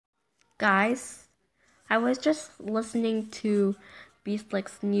Guys, I was just listening to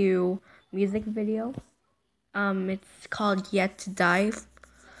Beastlick's new music video. It's called Yet to Dive.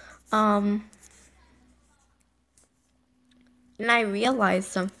 And I realized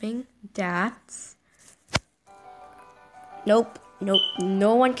something that nope,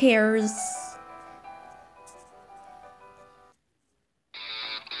 no one cares.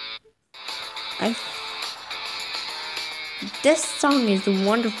 This song is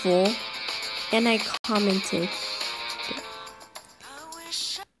wonderful, and I commented.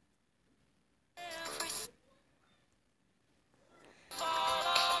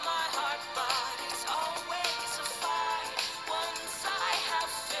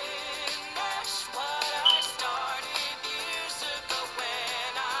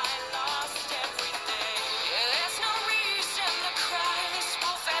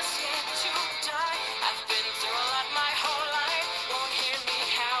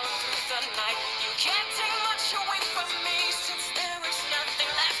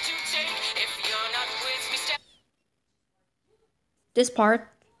 This part,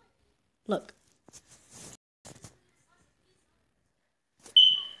 look.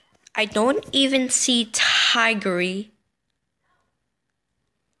 I don't even see Tigery.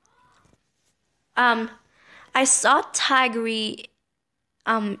 I saw Tigery.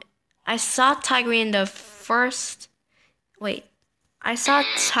 I saw Tigery in the first. Wait, I saw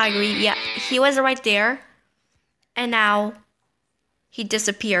Tigery. Yeah, he was right there, and now he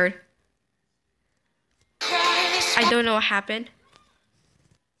disappeared. I don't know what happened.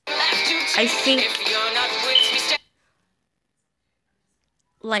 I think,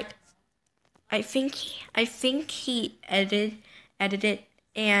 I think he edited,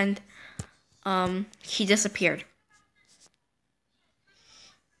 and he disappeared.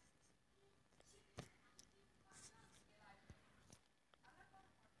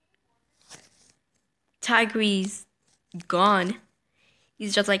 Tigre's gone.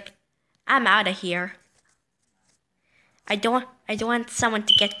 He's just like, I'm out of here. I don't want someone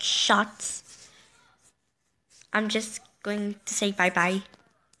to get shot. I'm just going to say bye-bye.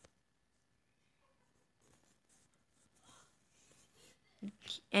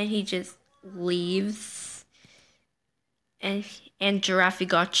 And he just leaves. And Giraffe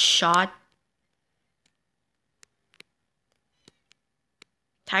got shot.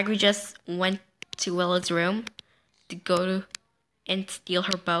 Tiger just went to Willa's room to go and steal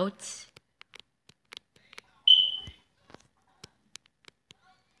her boat.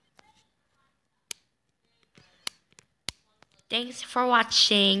 Thanks for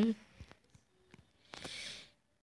watching.